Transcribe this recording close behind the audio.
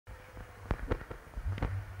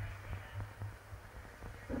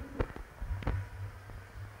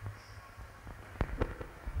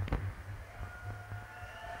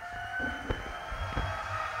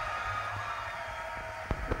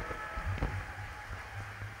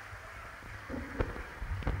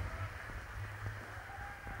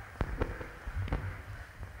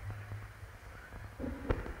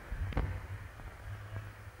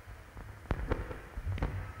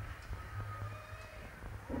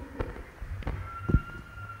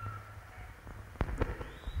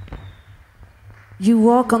You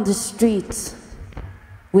walk on the street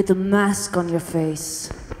with a mask on your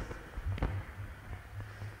face.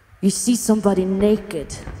 You see somebody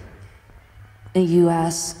naked and you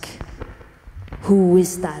ask, who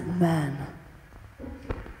is that man?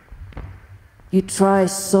 You try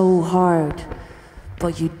so hard,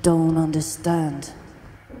 but you don't understand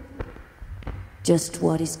just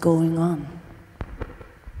what is going on.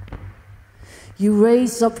 You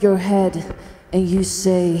raise up your head and you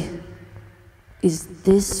say, is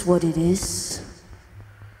this what it is?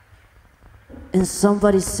 And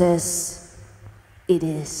somebody says, it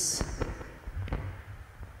is.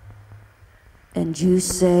 And you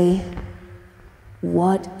say,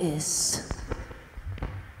 what is?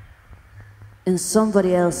 And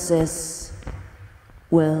somebody else says,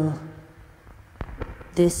 well,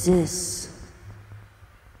 this is.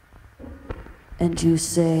 And you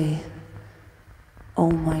say, oh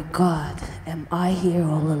my God, am I here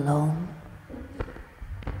all alone?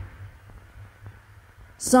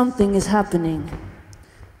 Something is happening,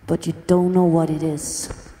 but you don't know what it is.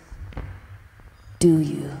 Do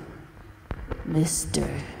you, Mr.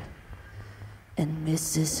 and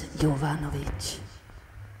Mrs. Jovanovic?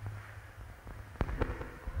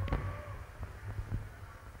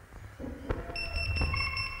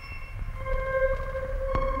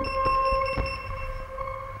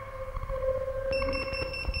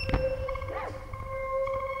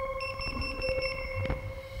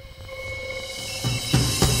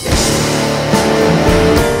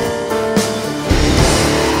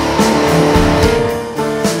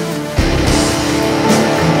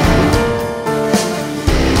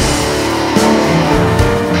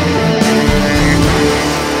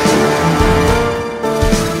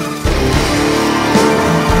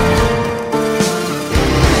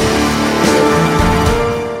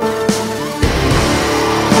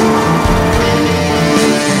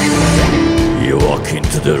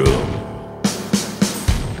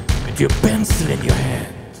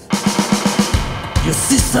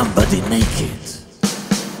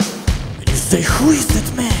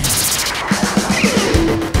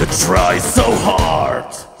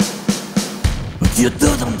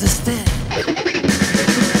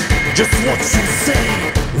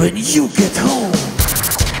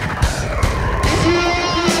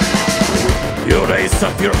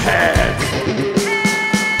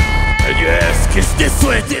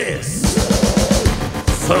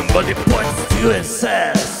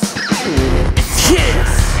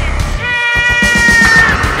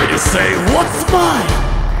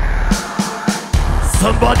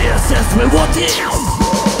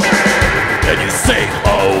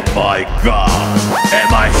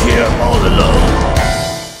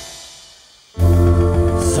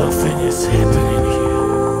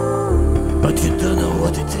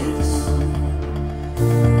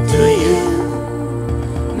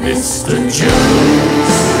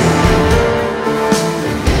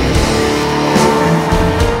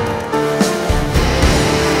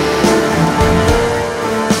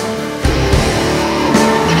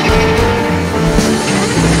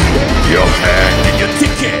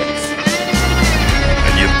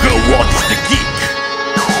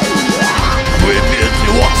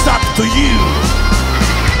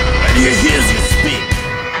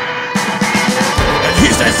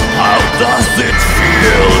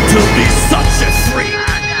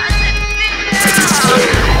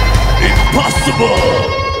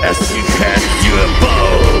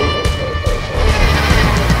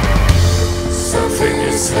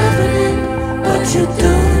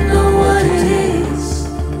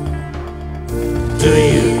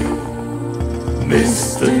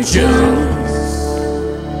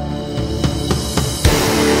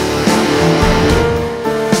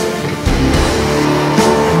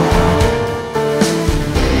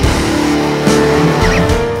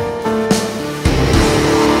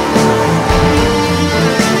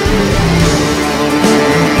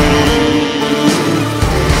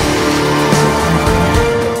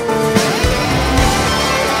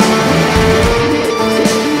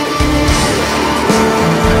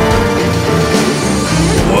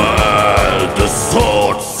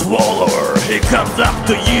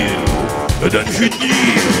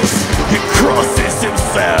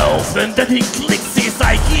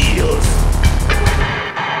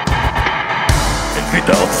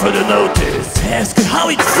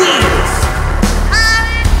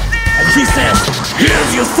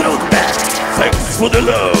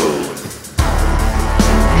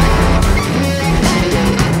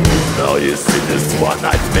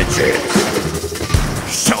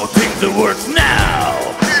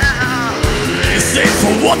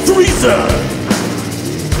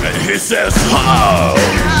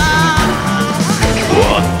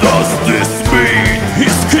 What does this mean? He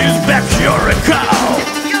screams back your account.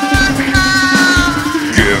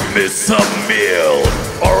 Give me some meal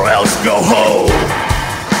or else go home.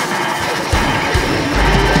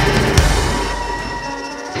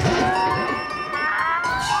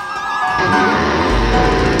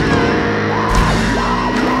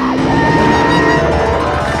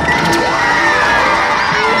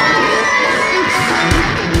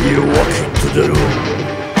 You walk into the room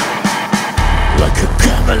like a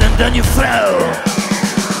camel and then you fell.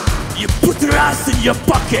 You put your ass in your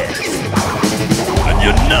pocket and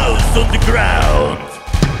your nose on the ground.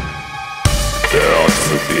 There ought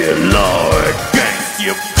to be a law against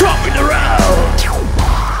you coming around.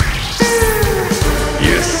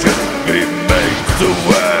 You shouldn't be made to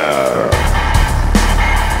wear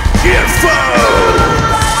earphones.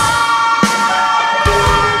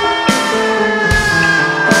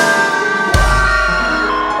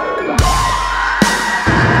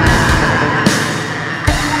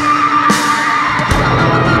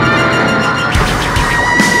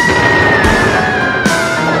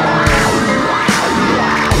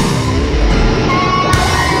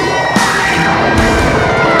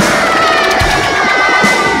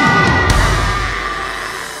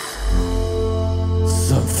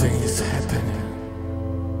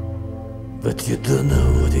 But you don't know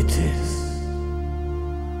what it is,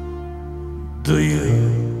 do you,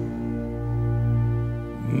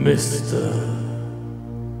 Mr.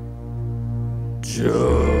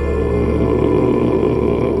 Jones?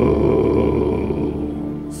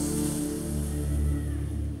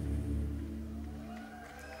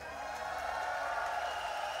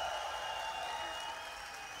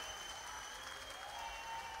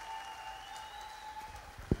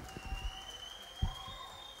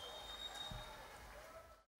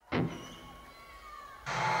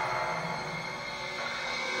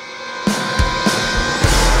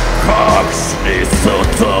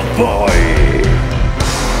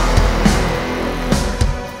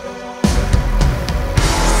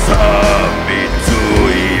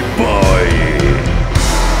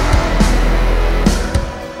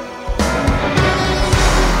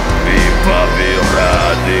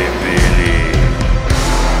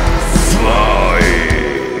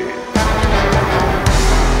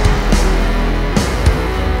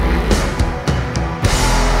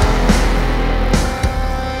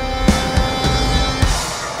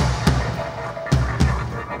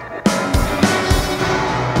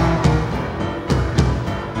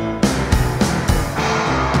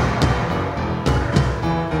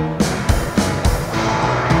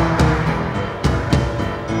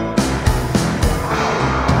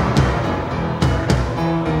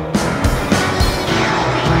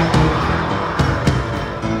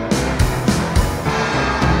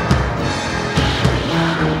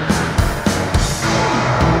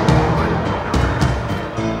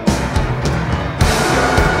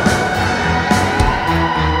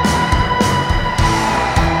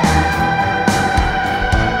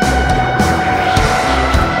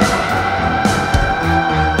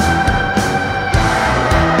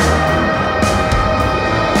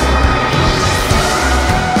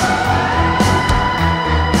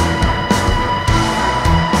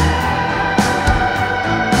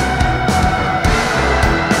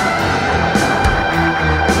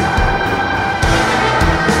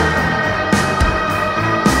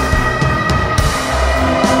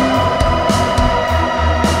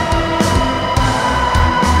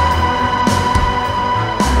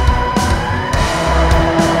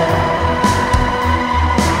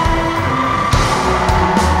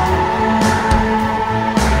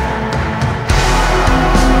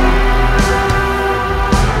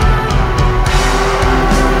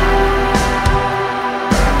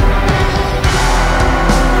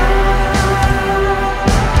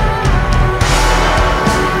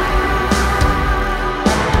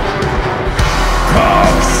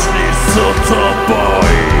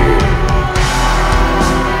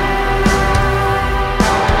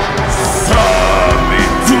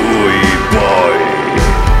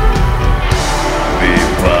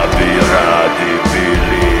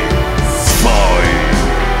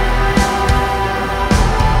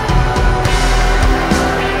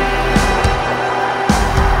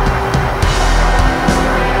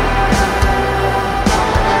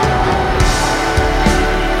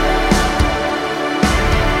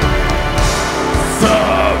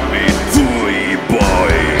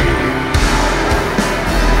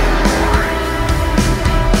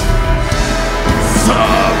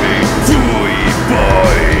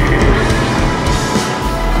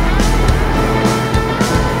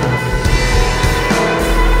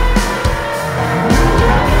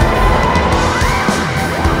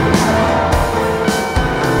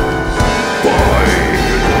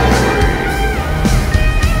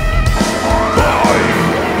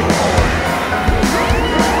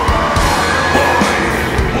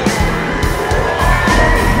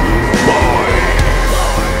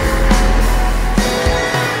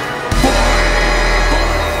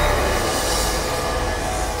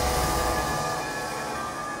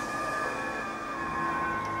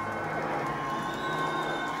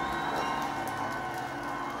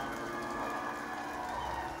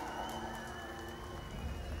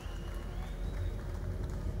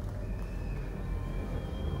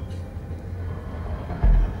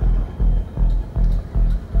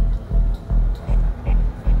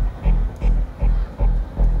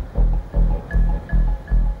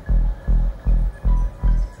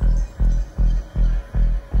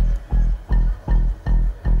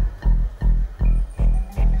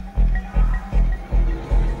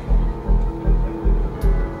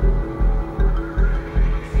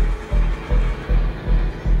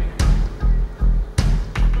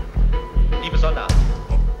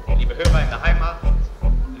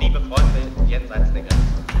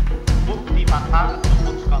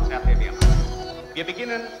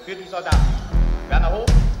 beginnen für die Soldaten. Werner Hof,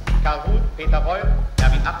 Karl Huth, Peter Reul,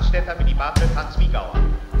 Erwin Achtstetter, Willy Bartel, Franz Wiegauer.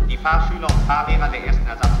 Die Fahrschüler und Fahrlehrer der 1.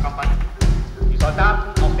 Ersatzkompanie. Die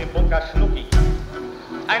Soldaten auf dem Bunker Schnucki.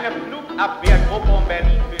 Eine Flugabwehrgruppe um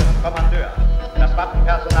Berlin für ihren Kommandeur. Das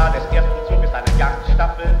Waffenpersonal des 1. Zuges einer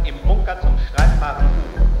Jagdstaffel im Bunker zum streitbaren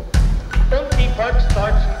Flug. Und die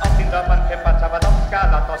Volksdeutschen auf den Dörfern Kemper Zawalowska,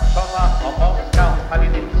 Latoszowa, Oborska und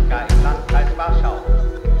Palininska im Landkreis Warschau.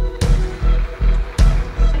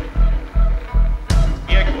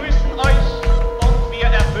 Wir grüßen euch und wir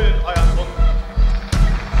erfüllen euren Wunsch.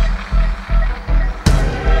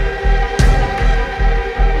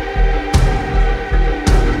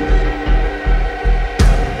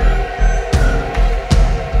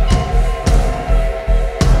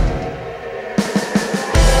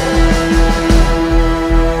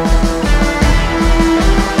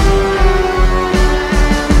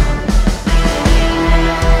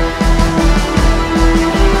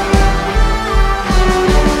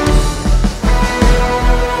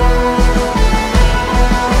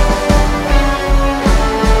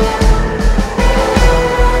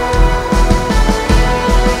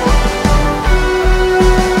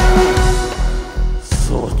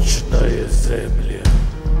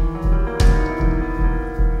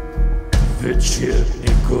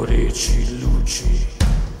 Вечерние горячие лучи,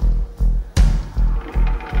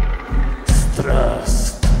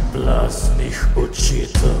 страсть блазних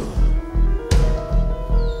очитов,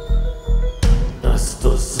 нас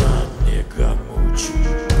до заднего мучи.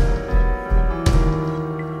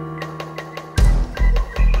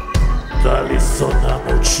 Дали сон нам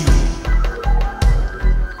очи,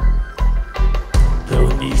 да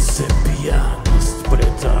унисе пьяность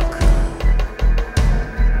претака.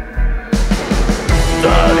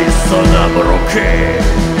 Дали со нам руки,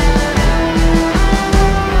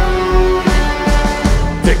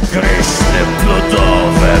 те грешне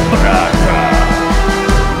плодове мрака.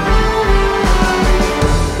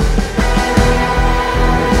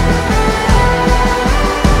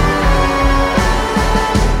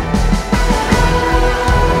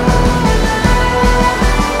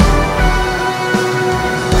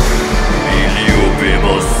 Mi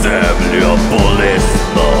ljubimo zemlju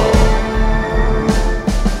bolesno,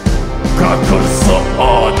 kakor so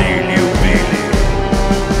oni ljubili.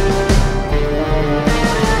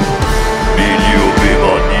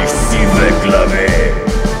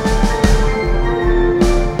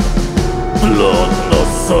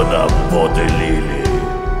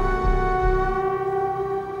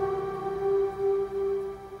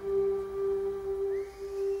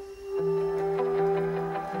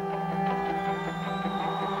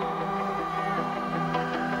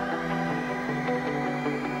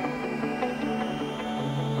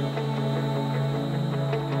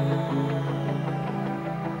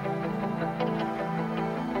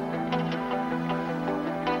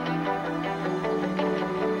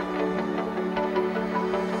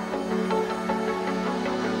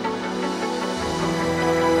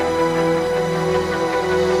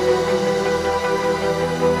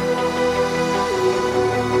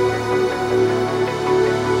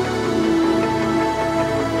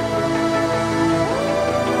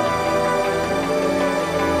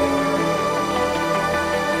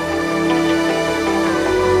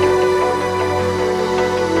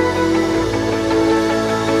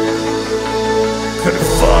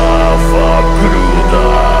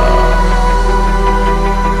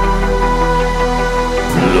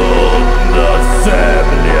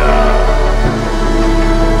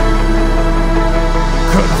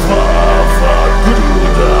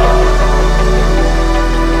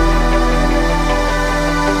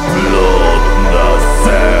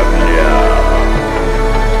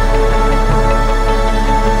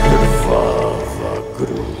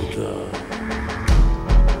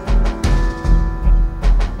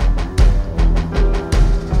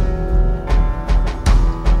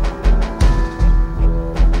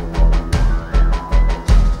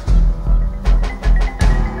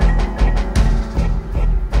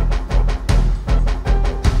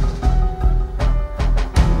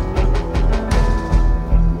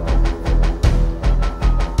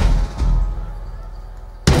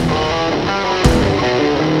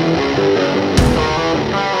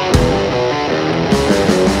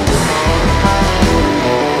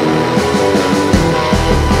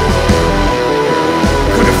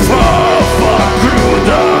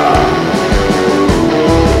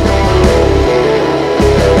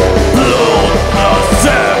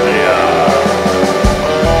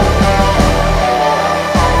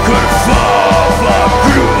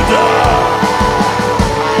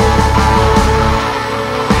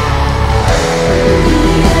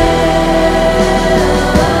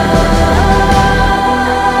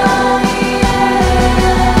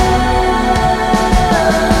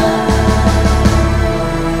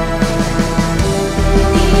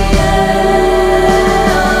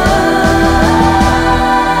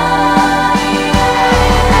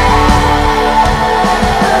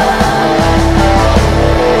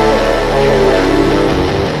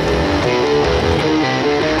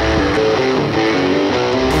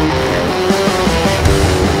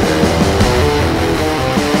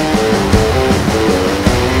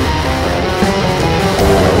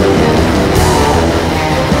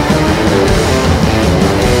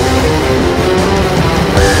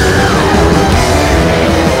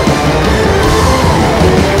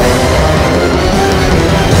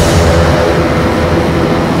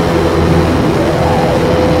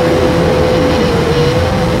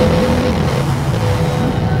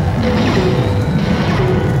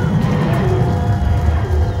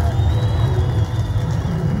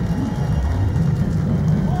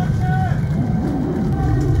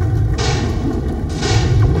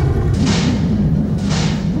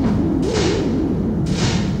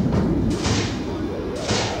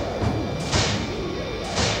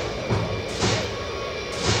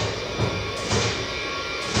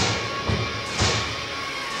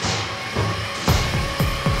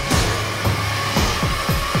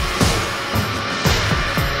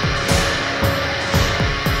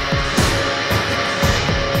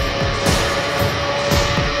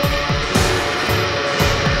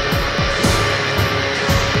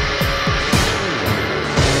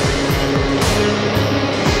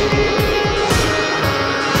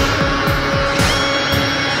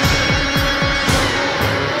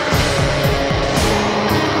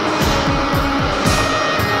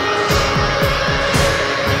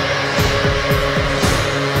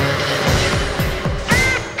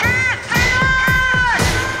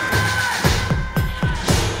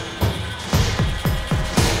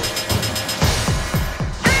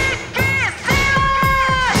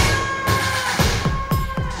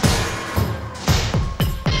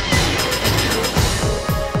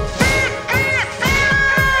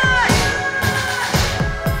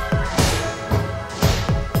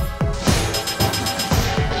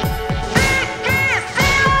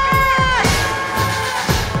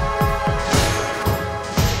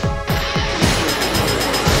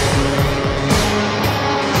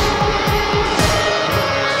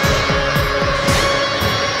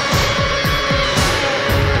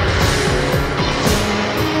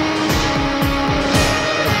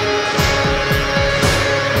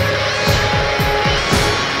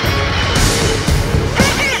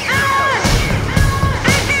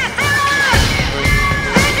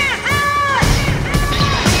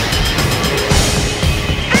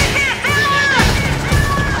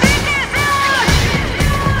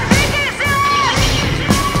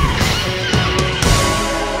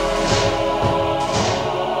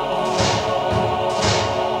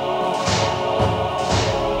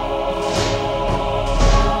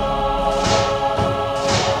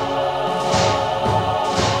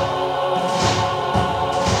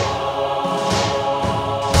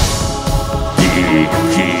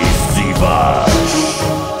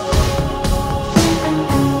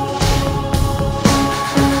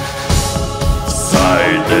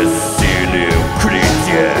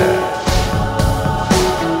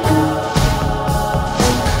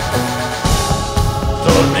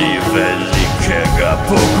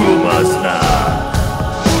 poguma zna.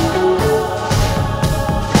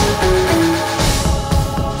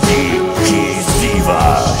 Dziki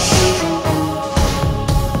ziwasz.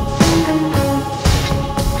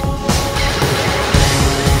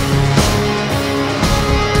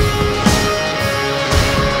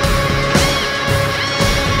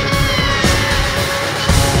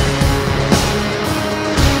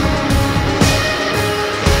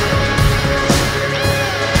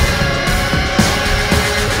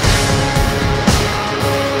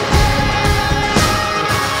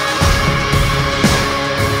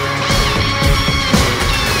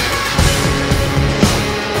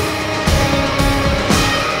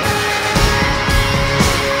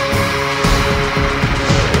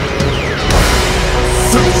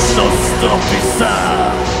 Opisa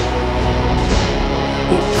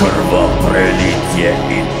u krvoprelitje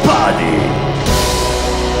i padi,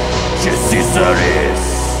 že si zares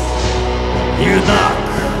junak.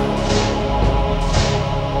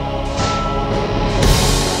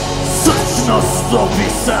 Srčnost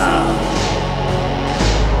opisa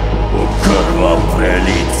u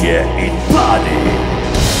krvoprelitje i padi,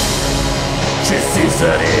 že si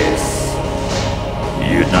zares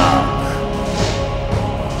junak.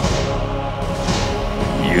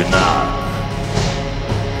 Junak.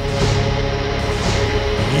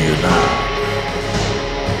 Junak.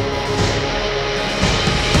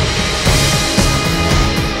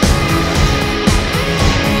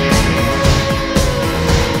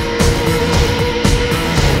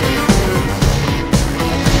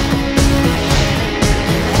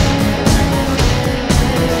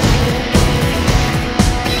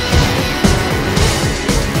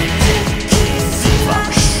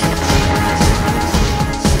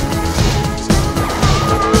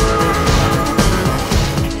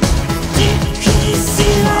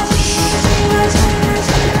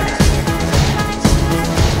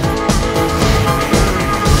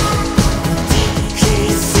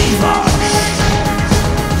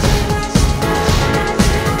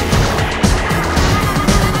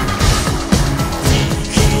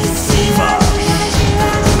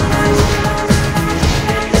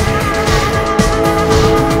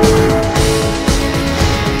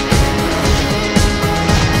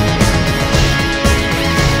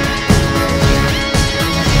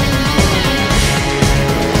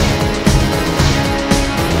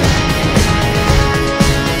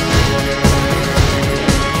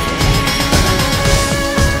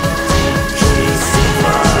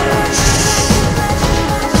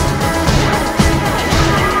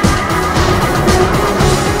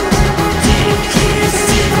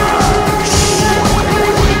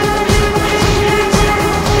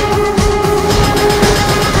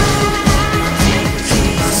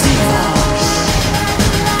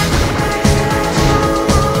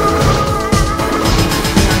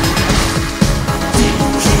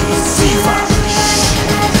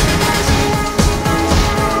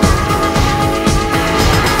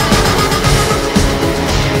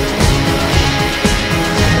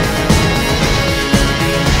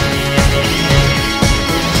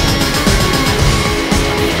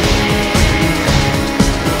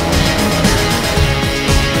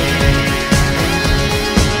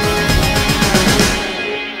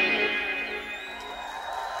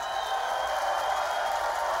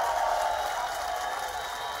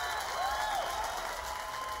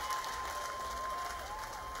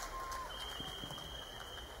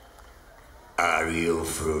 Are you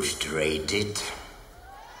frustrated?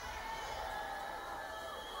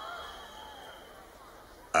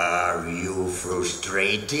 Are you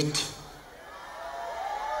frustrated?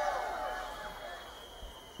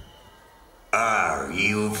 Are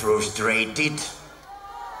you frustrated?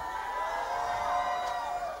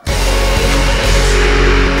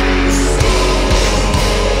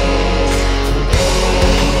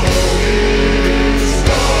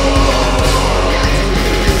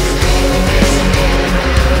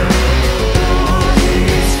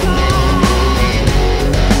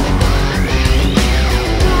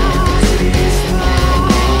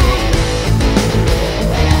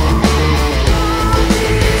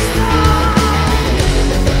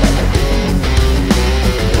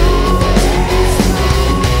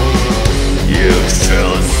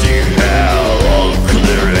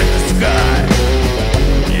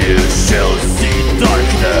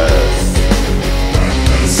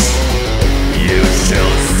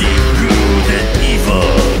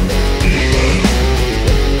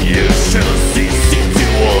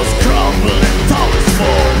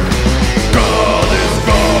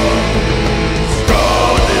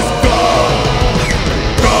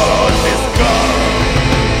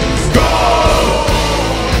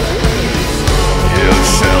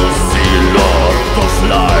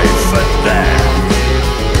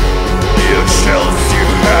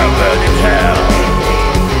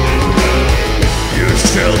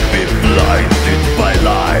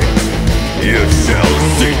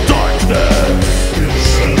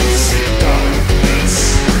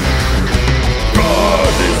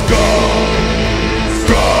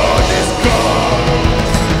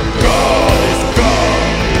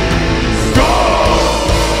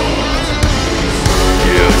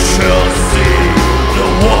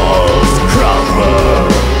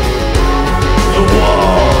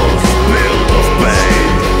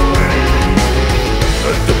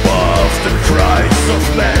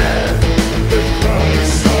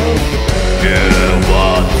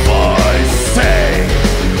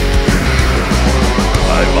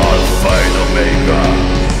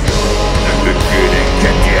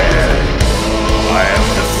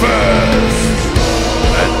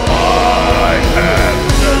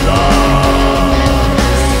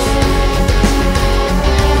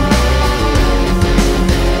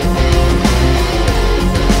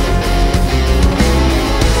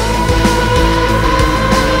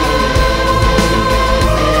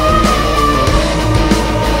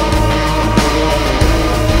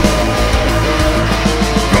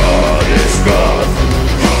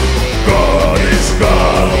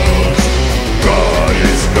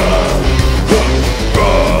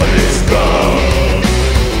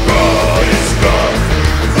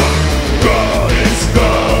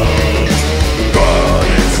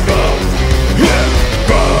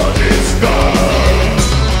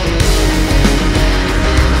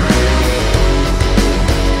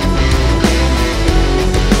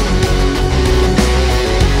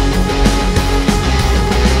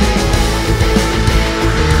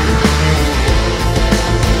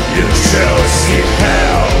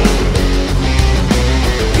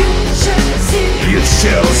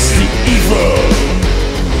 shall see evil.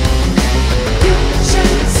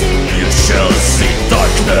 You shall see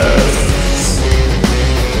darkness.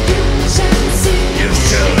 You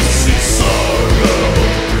shall see sorrow.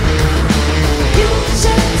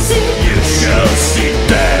 You shall see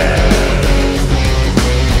death.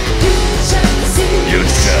 You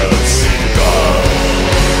shall see God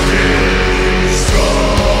is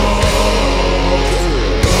strong.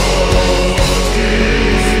 God is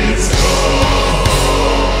strong.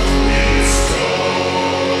 Is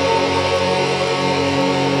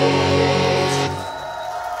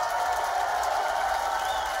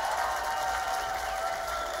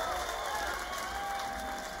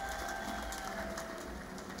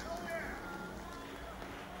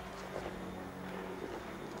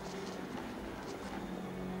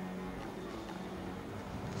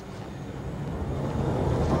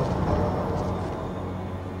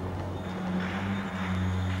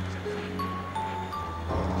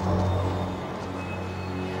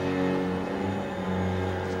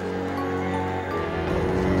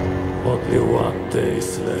Only 1 day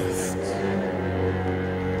is left.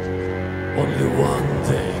 Only 1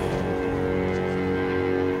 day.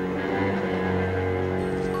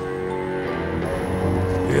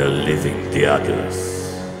 We are leaving the others.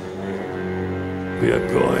 We are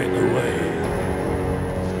going away.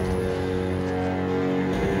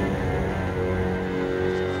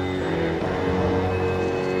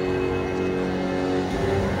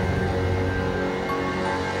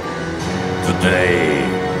 Today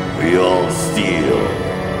we all steal.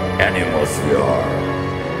 Animals we are.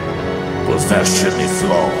 Possession is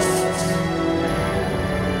lost.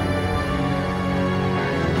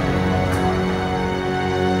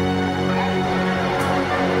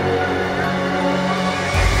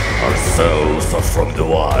 Our souls are from the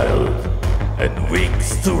wild, and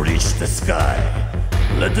wings to reach the sky.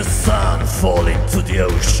 Let the sun fall into the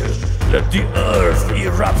ocean. Let the earth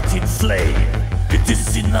erupt in flame. It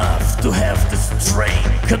is enough to have the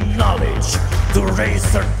strength and knowledge to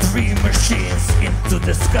raise our dream machines into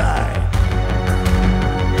the sky.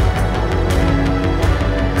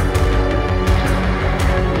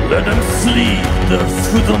 Let them sleep, those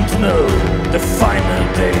who don't know the final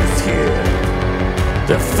day is here,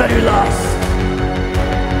 the very last,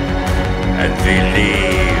 and we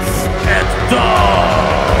leave at dawn.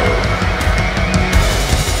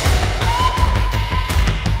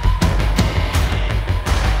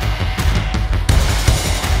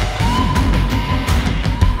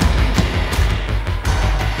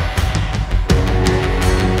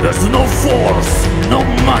 There's no force, no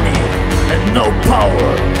money, and no power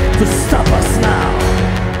to stop us now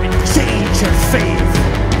and change our fate.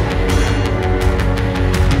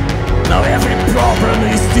 Now every problem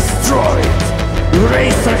is destroyed.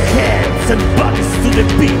 Raise our heads and bodies to the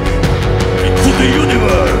peak, into the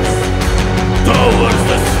universe, towards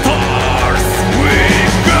the stars we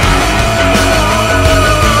go.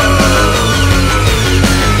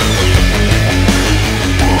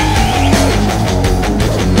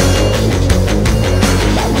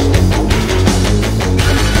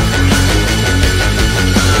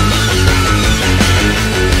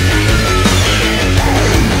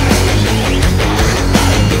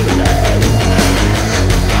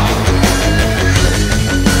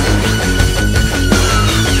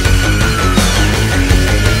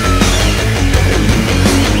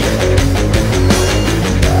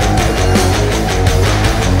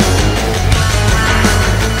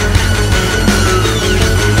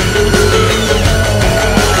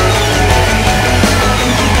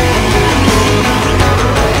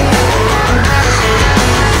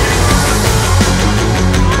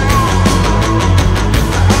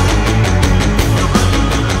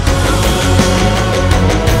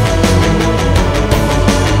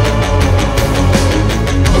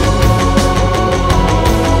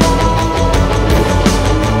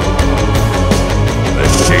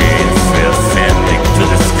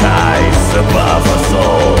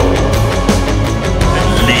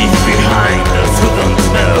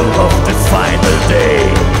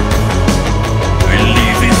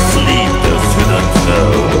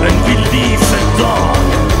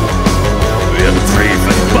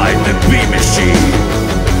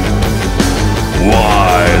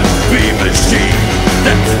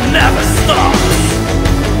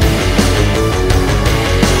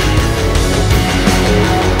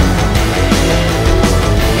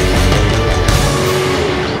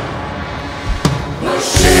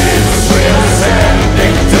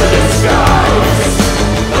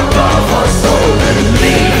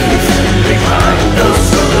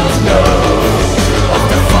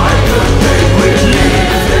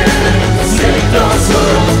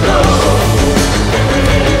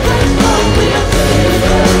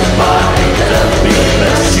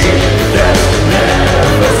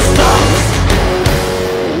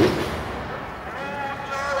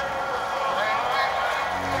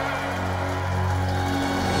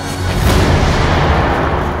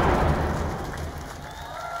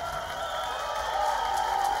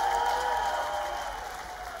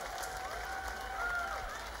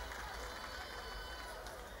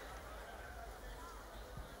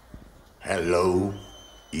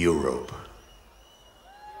 Europe.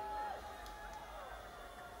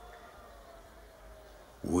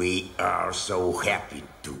 We are so happy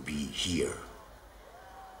to be here.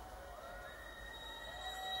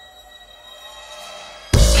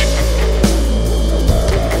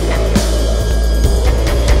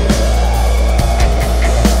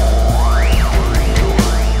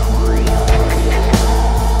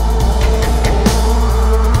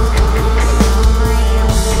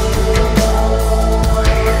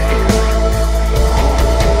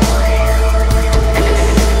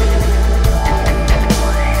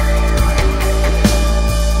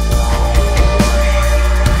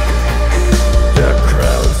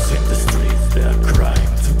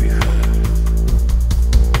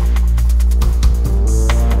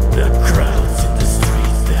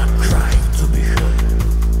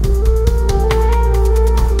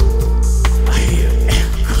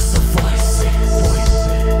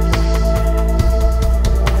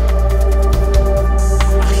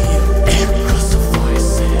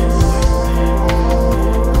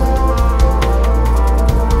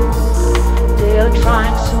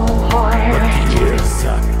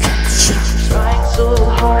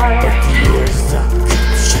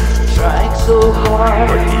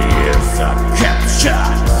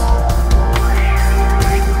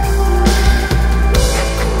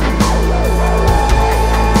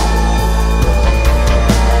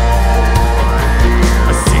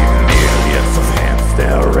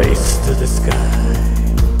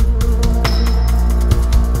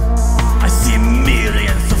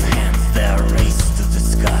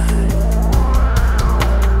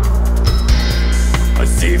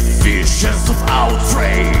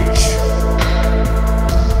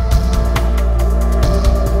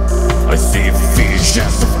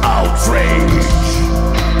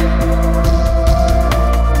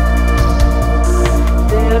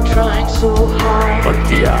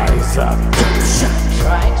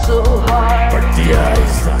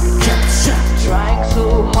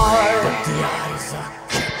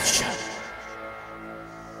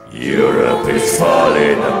 Europe is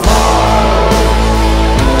falling apart.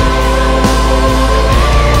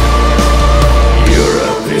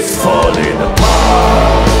 Europe is falling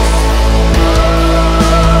apart.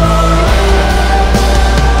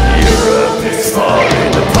 Europe is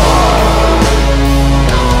falling apart.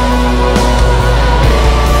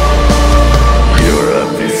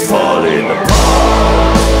 Europe is falling apart.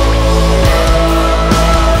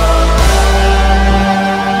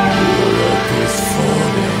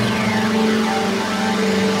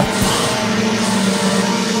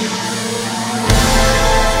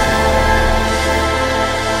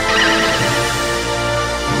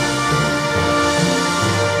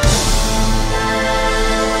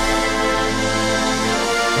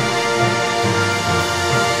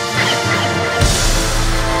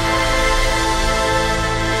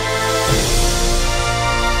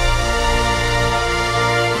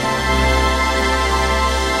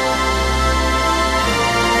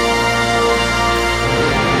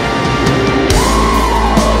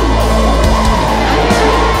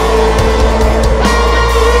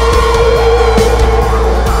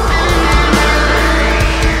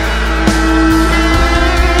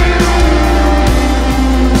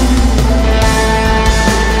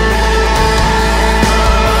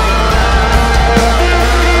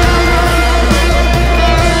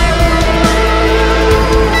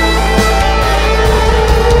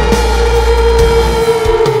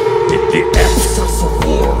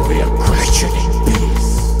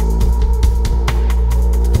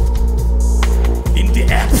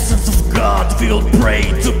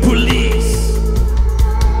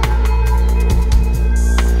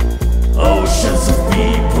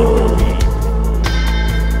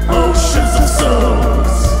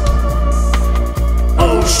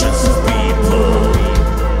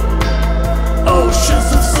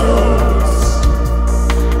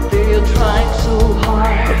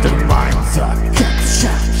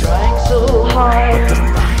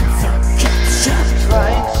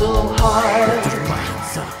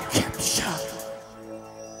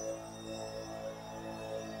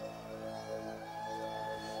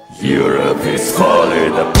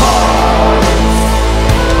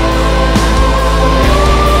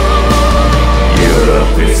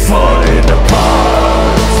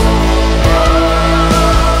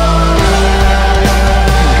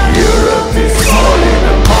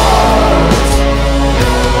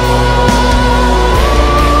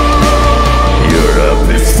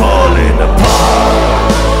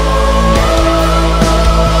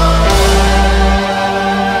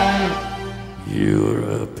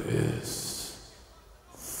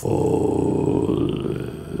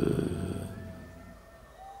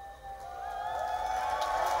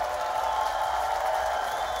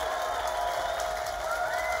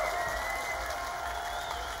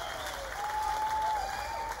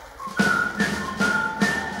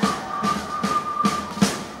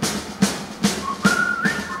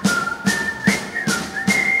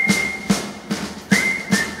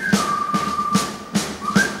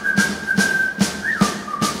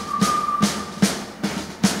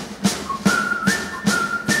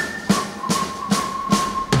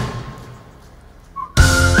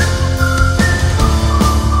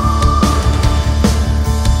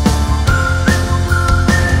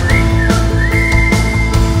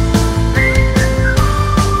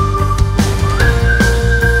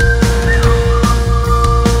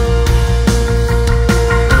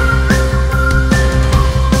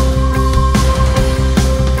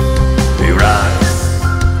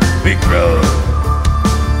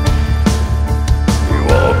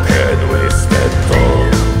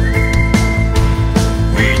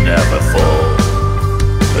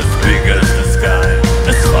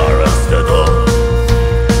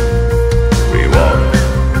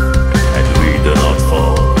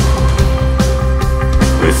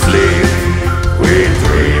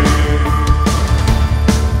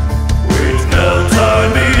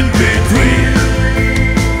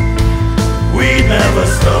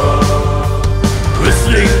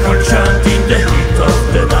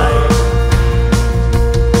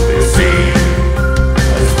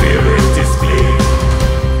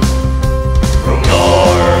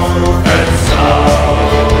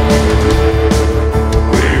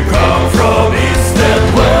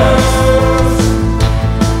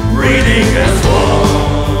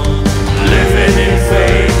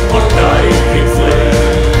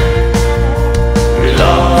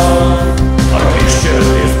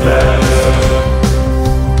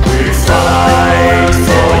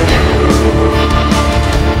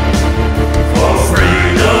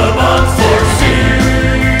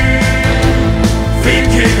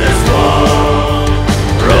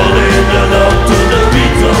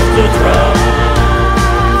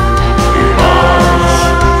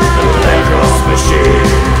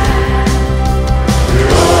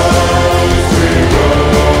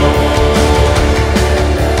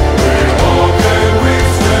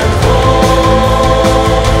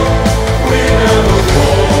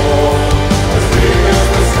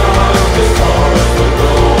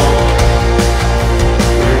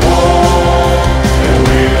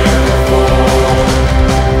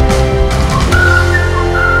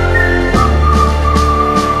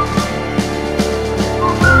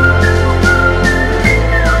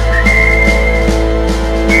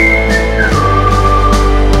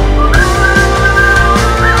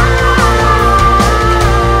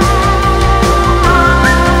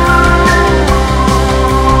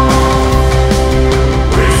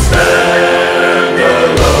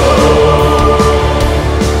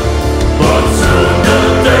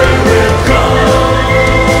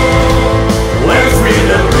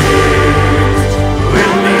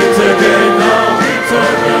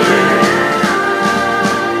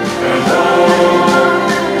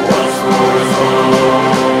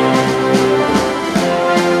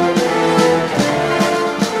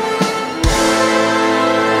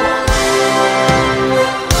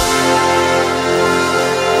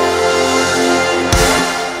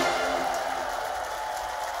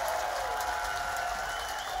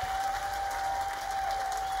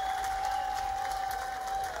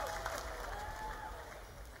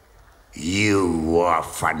 our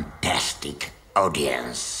fantastic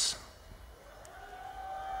audience.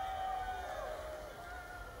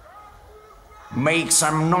 Make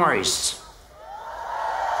some noise.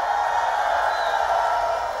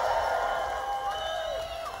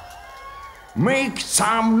 Make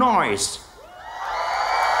some noise.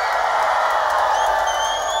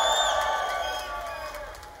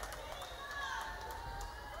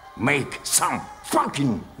 Make some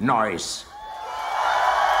fucking noise.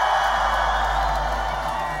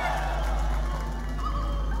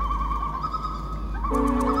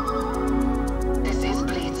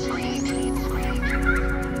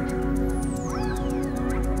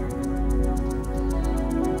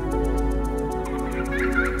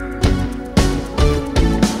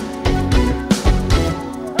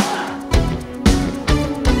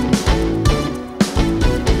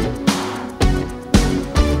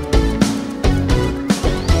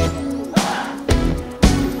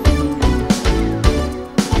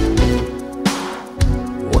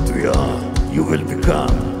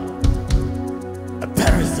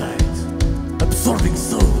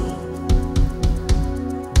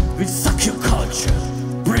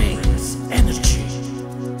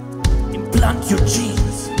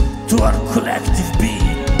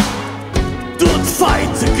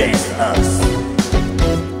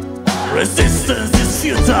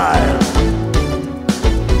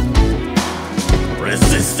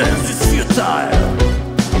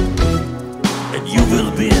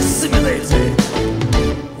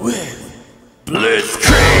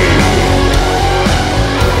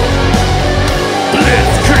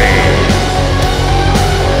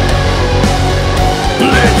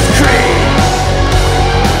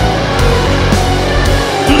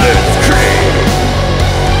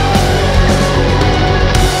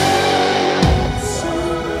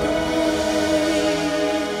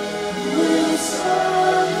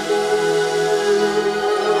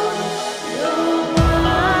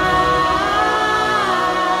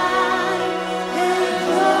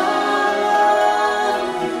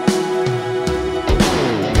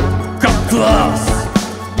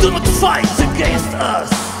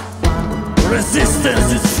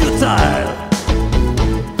 Resistance is futile.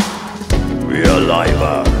 We are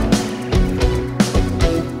Laibach,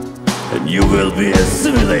 and you will be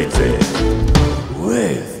assimilated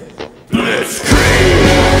with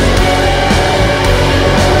Blitzkrieg.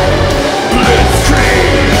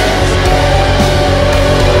 Blitzkrieg.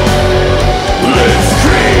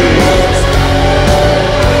 Blitzkrieg.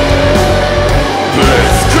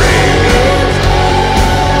 Blitzkrieg.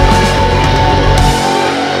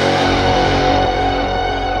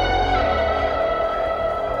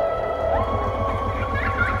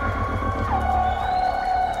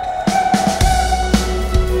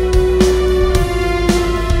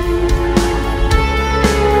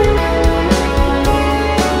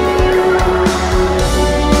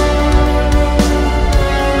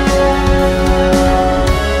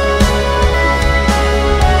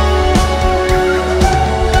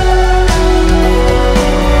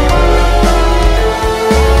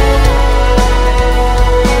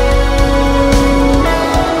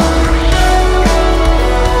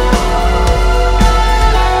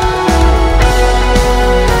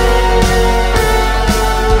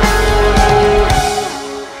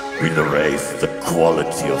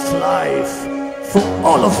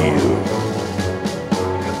 All of you.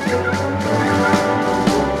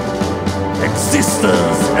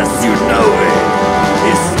 Existence as you know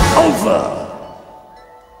it is over.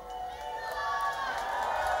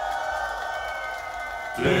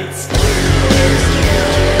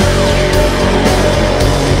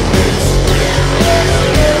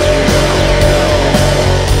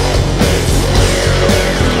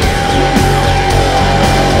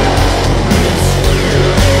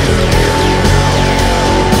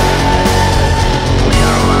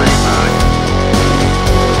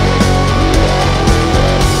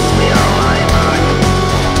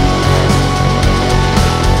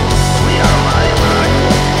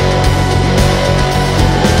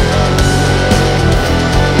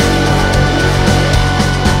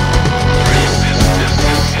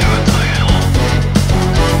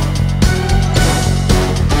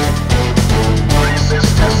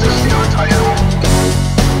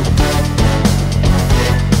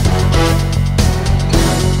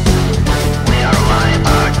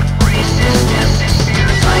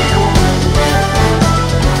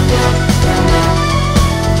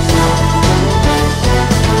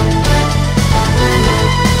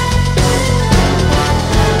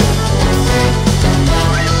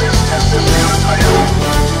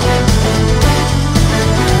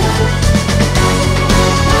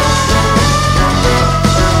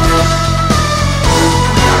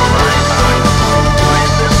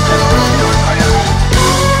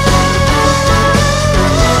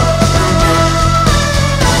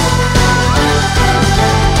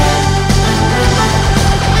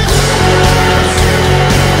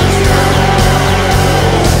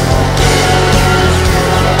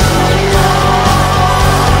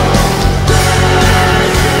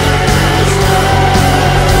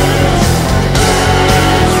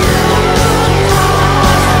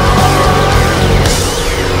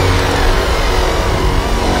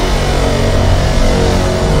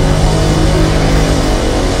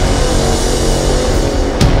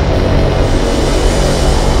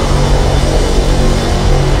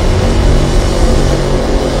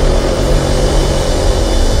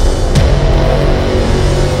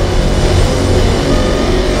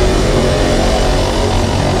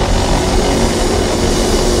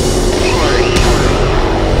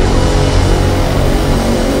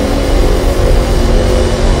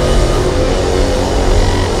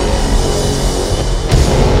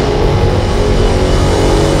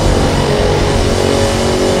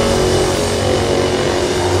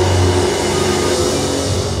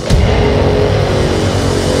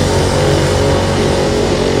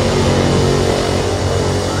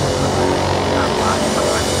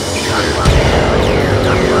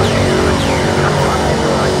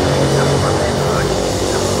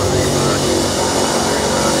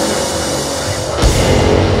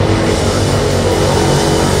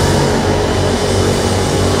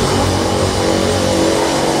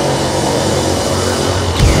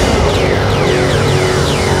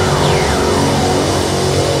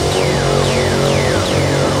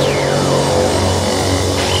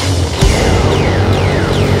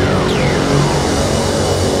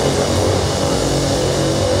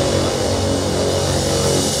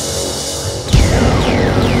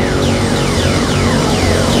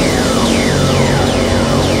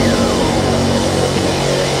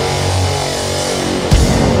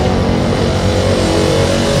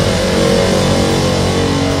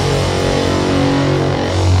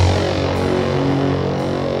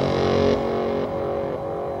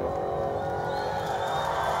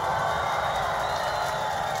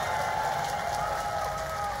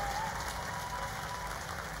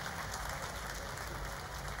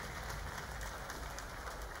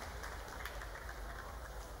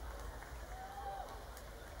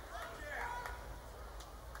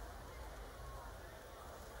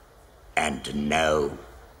 and now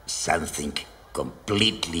something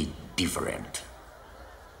completely different.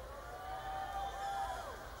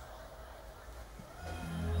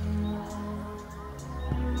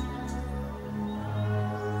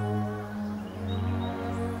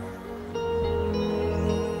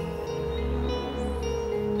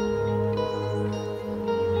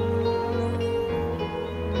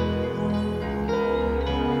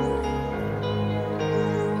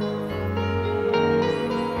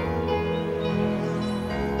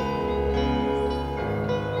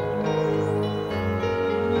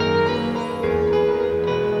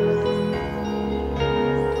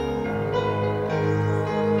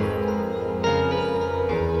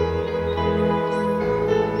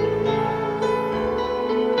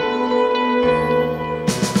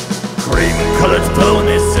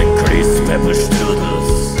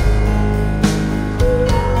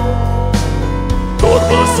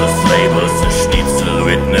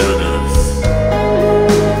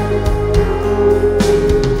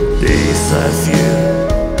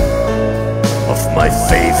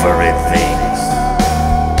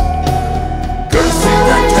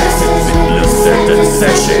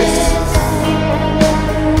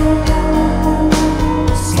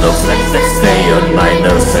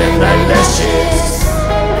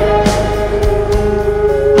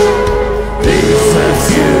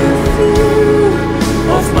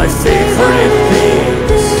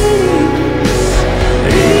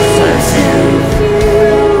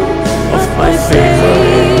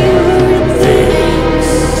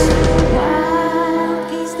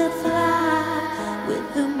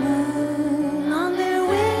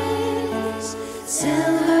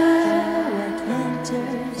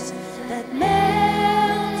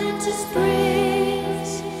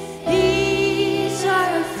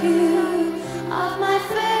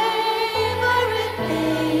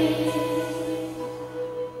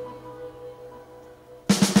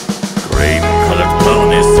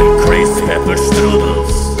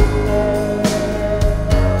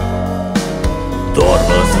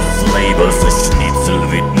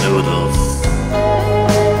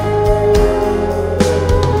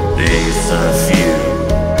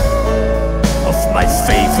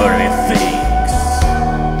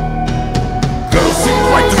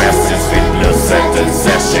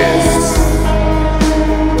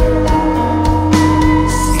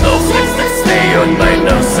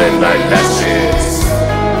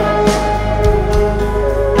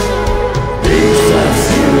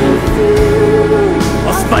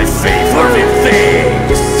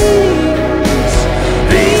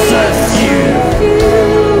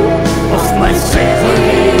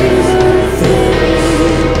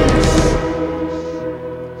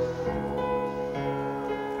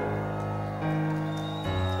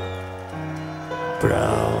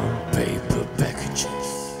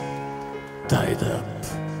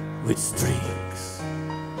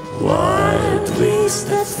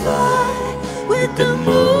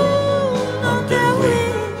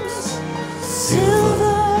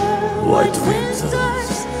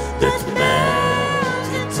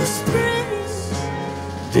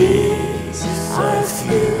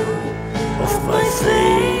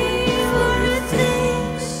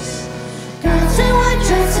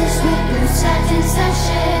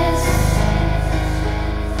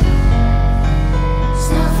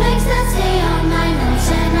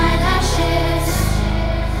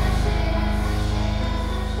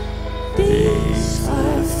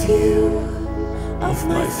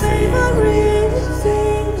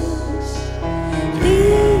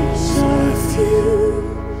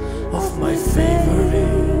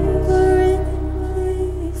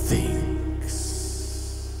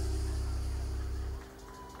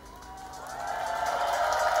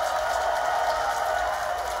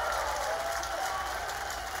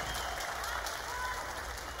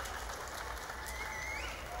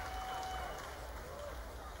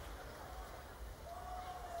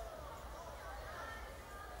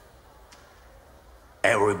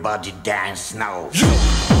 Everybody dance now.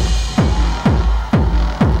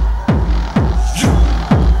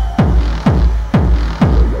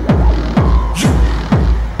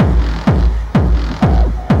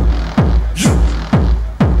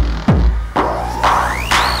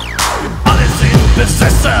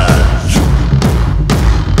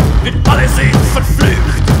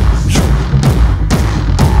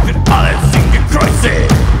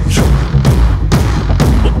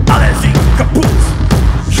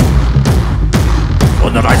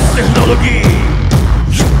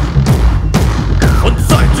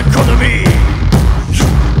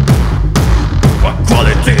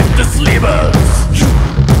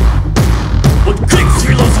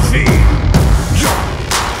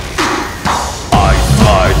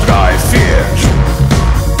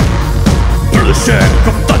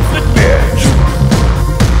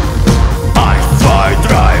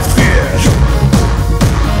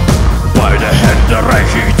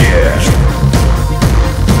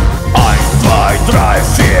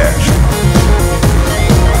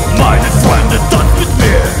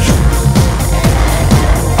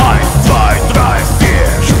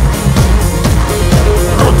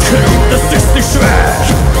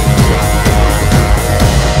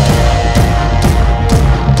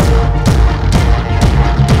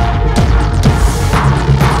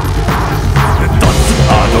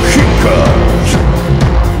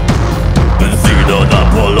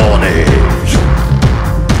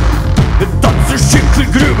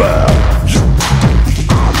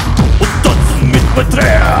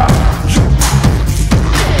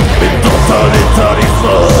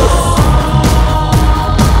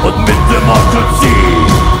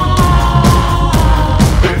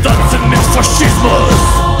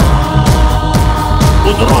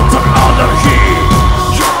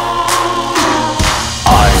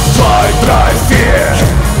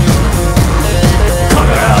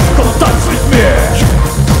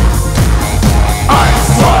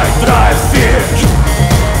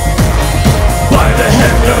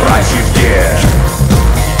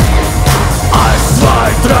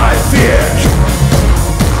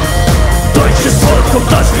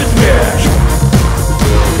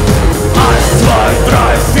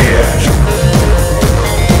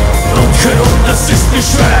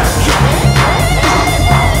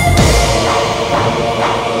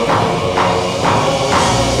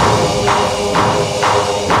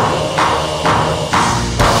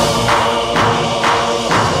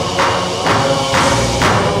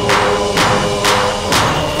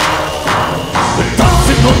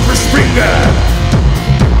 springen,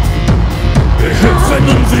 wir hüpfen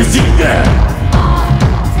und wir singen,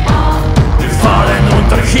 wir fallen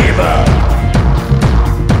und erheben,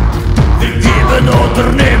 wir geben oder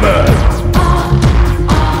nehmen.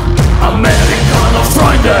 Amerikaner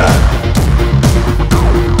Freunde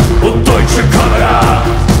und deutsche Kamera,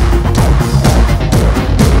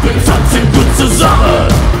 wir tanzen gut zusammen,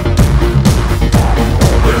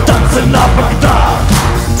 wir tanzen nach Bagdad.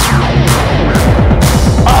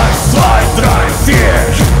 1, 2, 3, 4,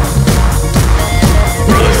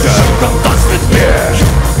 Brüder, komm, tanz mit mir.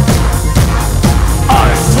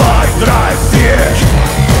 1, 2, 3, 4,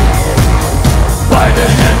 beide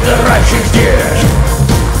Hände reich ich dir.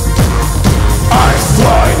 1, 2,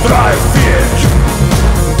 3, 4,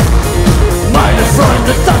 meine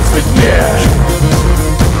Freunde, tanz mit mir.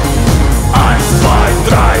 1, 2,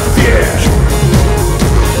 3, 4,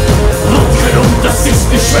 rundherum, das ist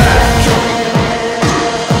nicht schwer.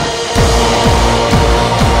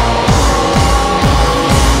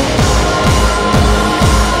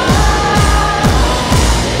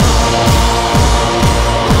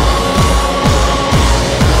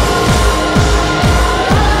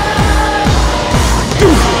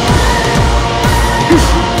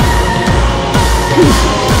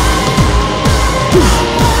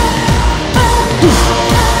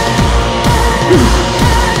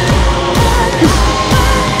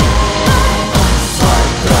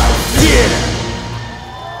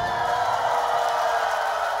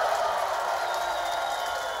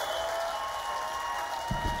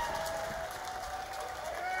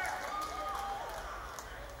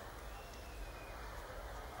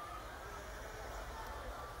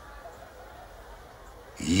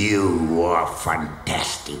 You are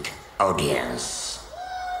fantastic audience.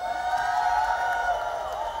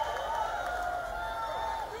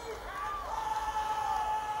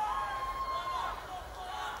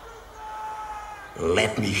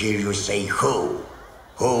 Let me hear you say ho,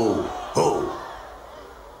 ho, ho.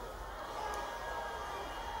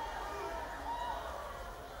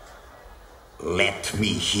 Let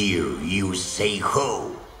me hear you say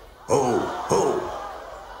ho, ho, ho.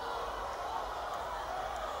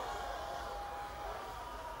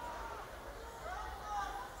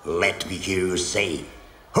 Let me hear you say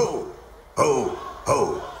ho, ho,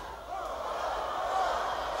 ho.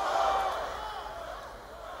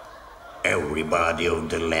 Everybody on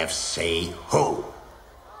the left say ho.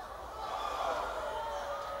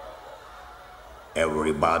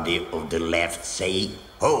 Everybody on the left say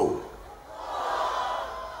ho.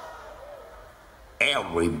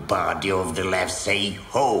 Everybody on the left say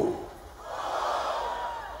ho.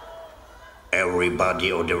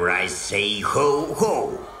 Everybody on the right say ho,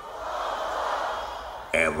 ho.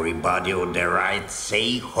 Everybody on the right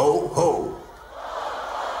say ho, ho.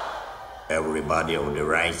 Everybody on the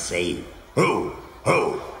right say ho,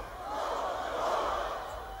 ho.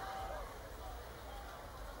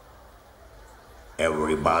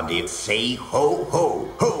 Everybody say ho, ho,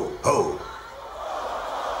 ho, ho.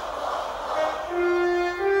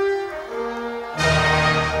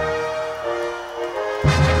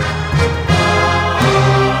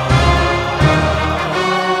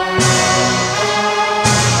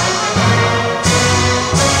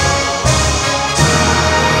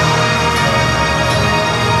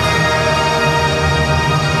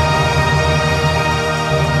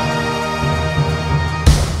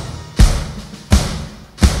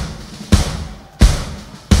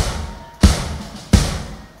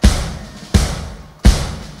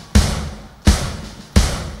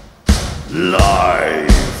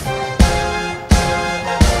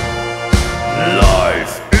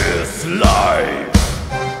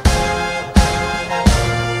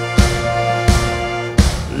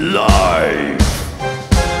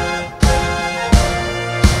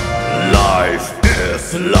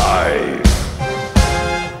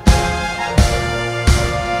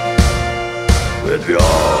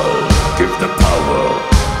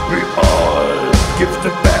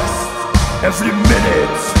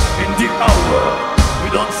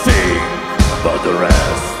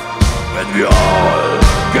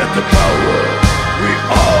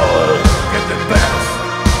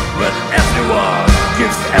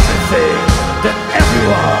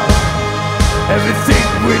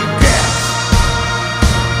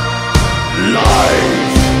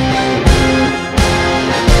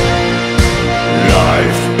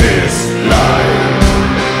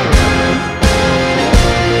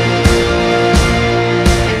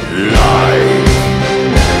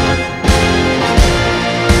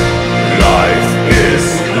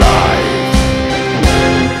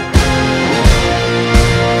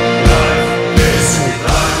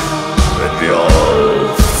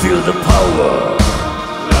 feel the power.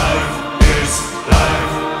 Life is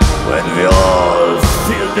life. When we all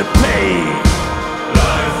feel the pain.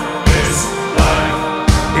 Life is life.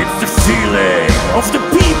 It's the feeling of the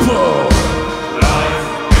people. Life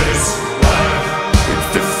is life. It's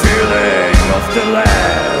the feeling of the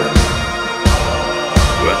land.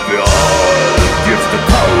 When we all give the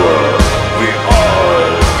power, we all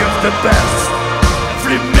give the best.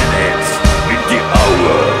 Every minute in the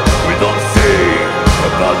hour, we don't think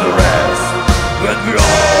about the rest. When we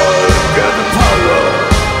all get the power,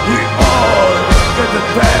 we all get the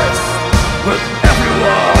best. When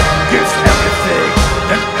everyone gives everything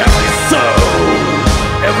and every soul,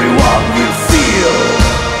 everyone will feel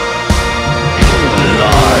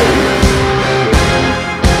life.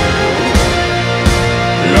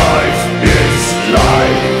 Life is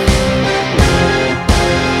life.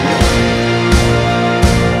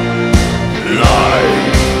 Life.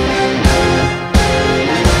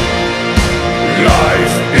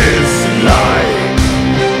 Life is life.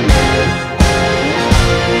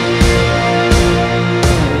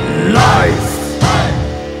 Life.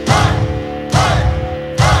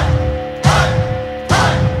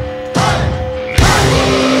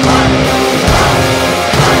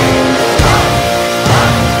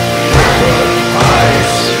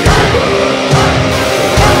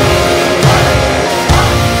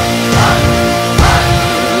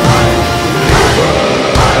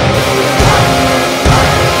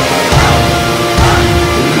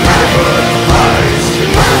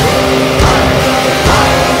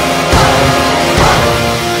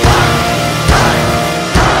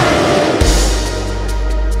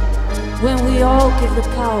 When we all give the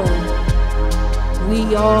power,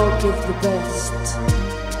 we all give the best.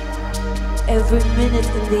 Every minute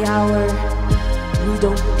in the hour, we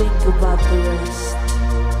don't think about the rest.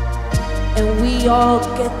 And we all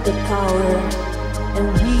get the power, and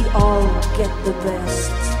we all get the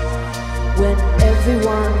best. When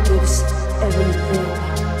everyone gives everything,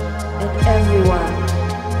 and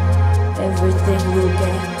everything will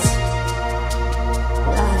get.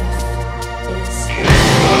 Life is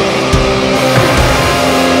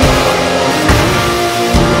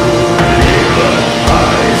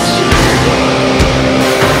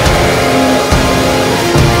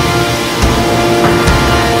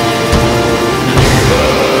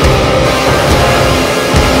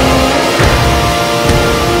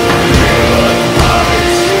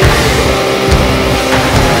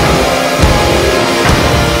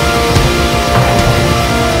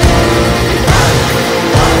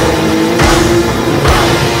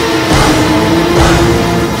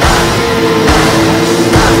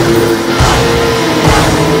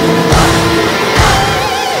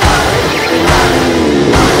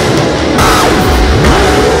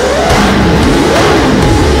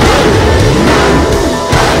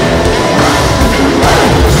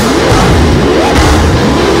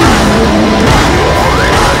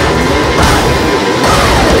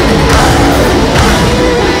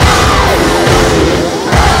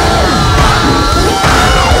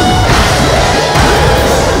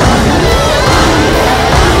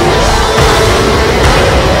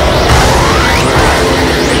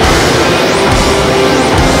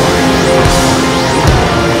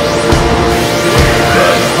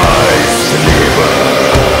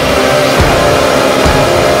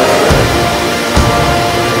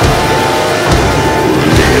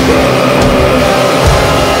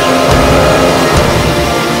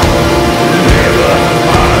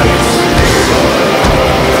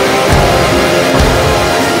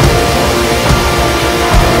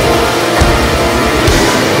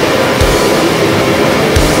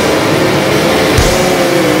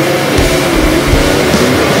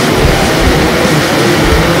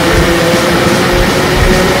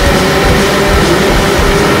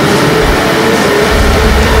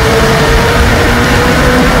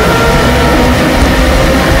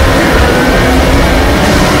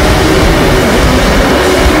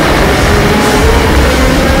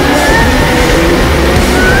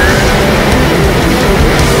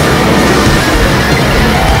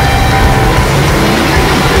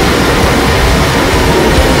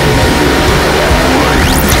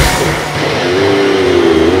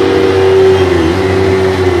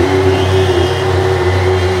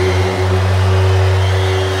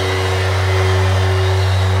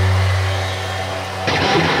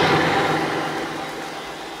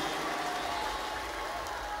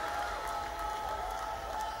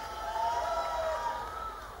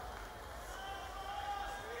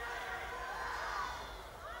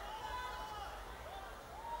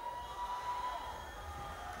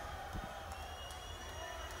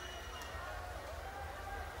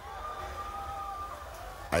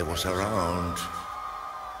I was around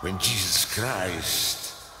when Jesus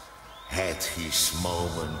Christ had his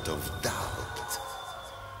moment of doubt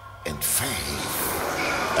and faith.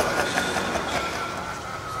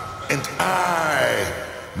 And I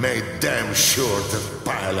made damn sure that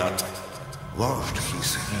Pilate washed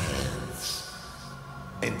his hands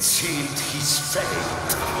and sealed his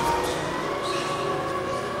fate.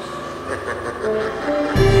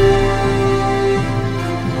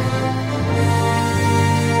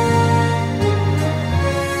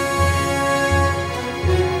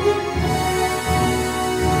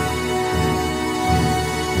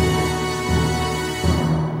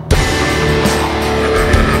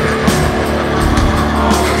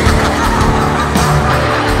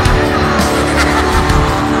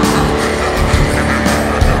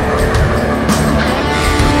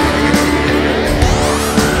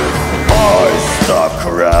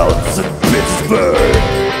 Crowds in Pittsburgh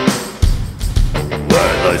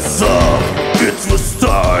when I saw it was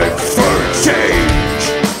time for change.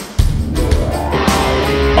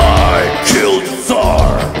 I killed the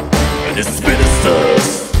Tsar and his ministers.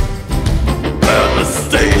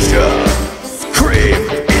 Anastasia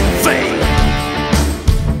screamed in vain.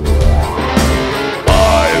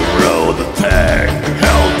 I rode the tank,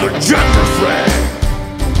 held the general flag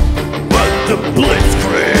when the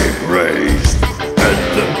blitzkrieg raged.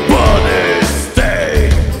 The body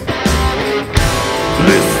stay.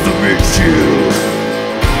 Pleased to meet you.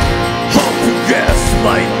 Hope you guess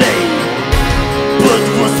my name. But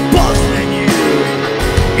what's puzzling you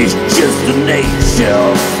is just the nature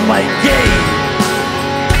of my game.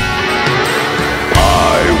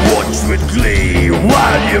 I watch with glee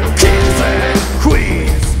while you kings and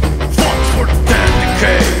queens fought for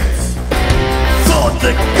decades for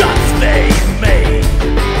the gods they made.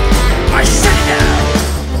 I shut it down.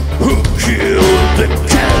 Who killed the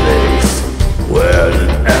Kellys? Well,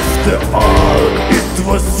 after all, it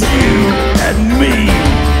was you and me.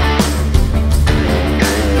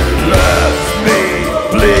 Let me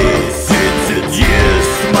please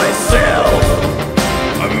introduce myself.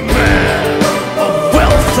 I'm a man of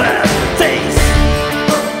wealth and taste,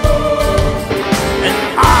 and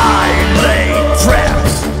I lay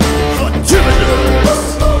traps for criminals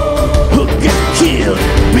who get killed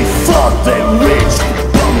before they reach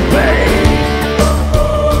Bombay.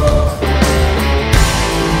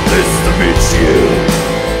 Nice to meet you.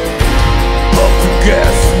 Hope you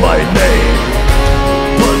guess my name.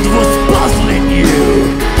 But what's puzzling you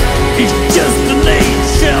is just the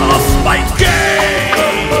nature of my game.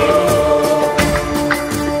 Hey ho,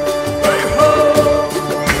 hey ho,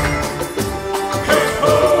 hey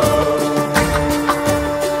ho,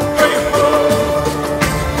 hey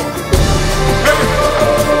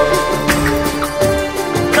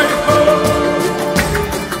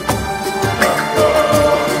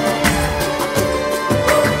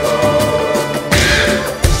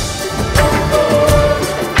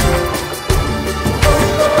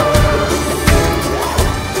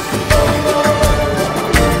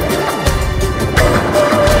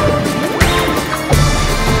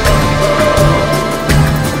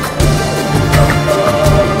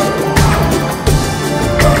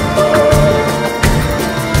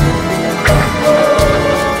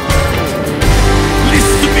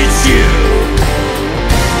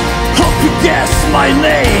my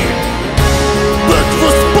name. But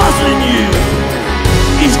what's puzzling you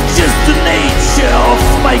is just the nature of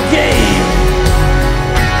my game.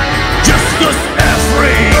 Just cause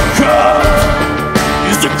Africa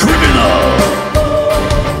is a criminal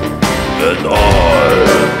and all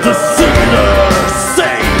the sinner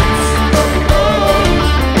saints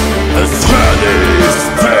has heard his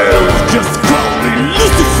tale, just call me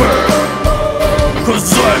Lucifer, cause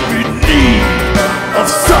I'm in need of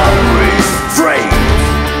some restraint.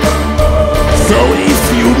 So if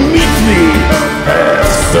you meet me,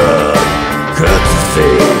 have some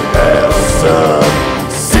courtesy, have some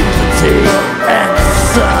sympathy and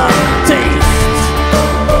some taste.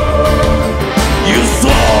 Use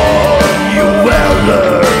all you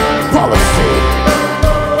well-learned policy,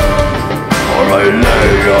 or I lay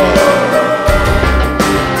your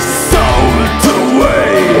soul to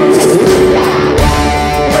waste.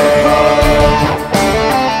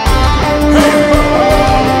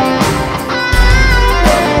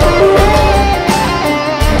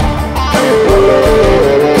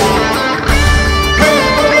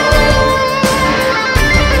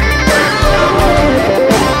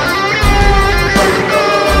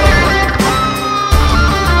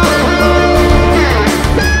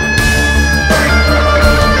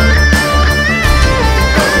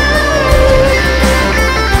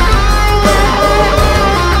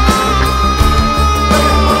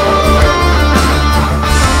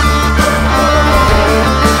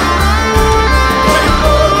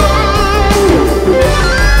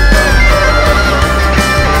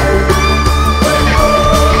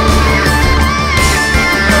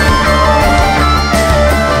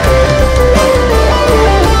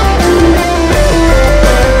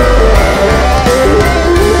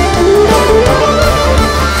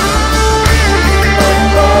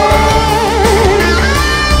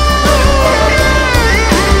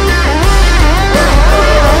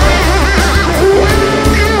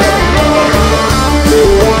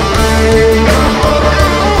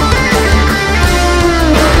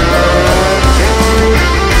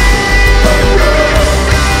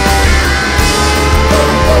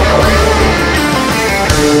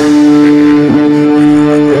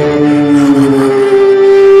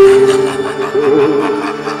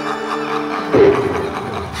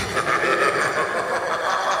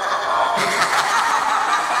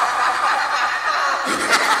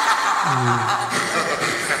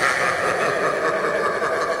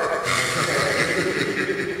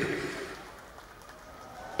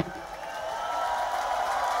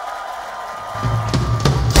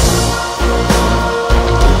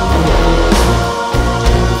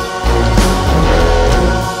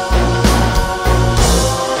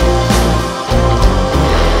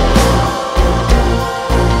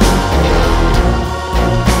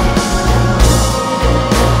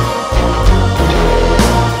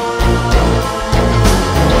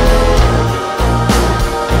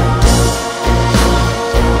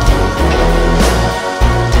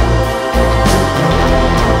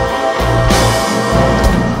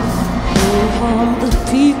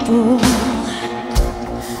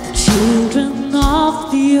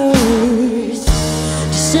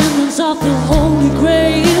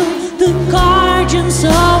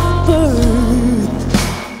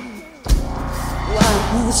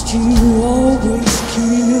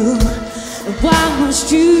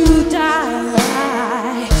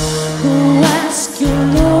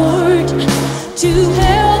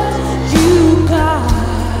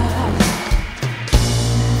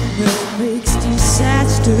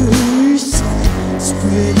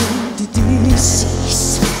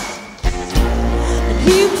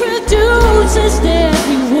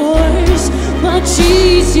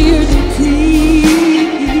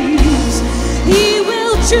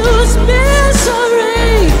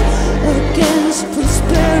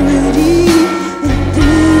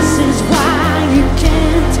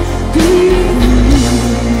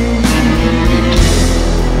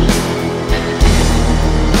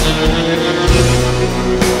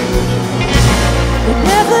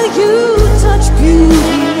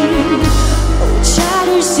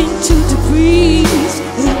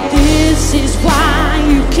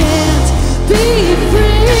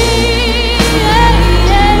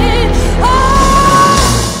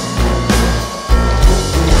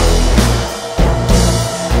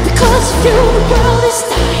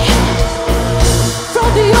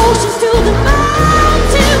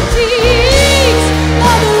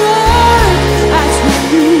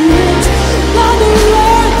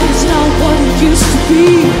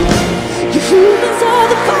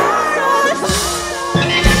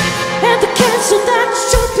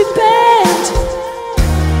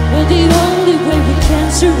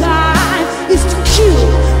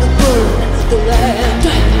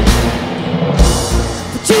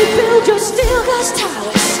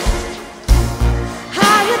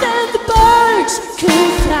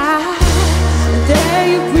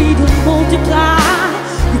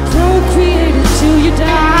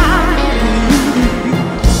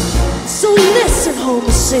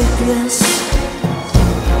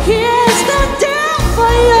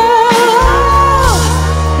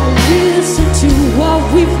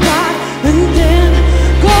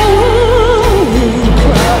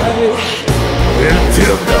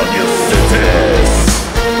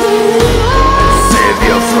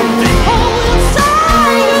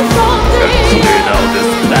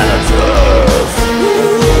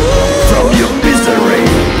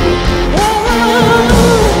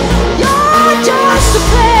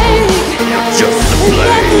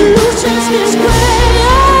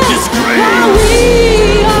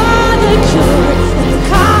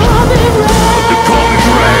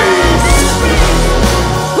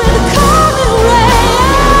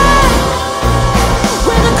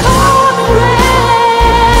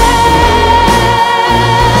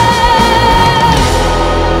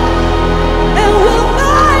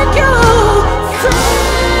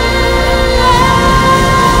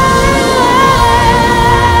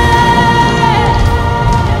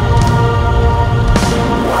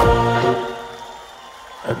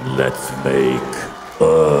 Let's make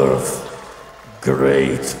Earth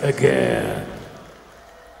great again.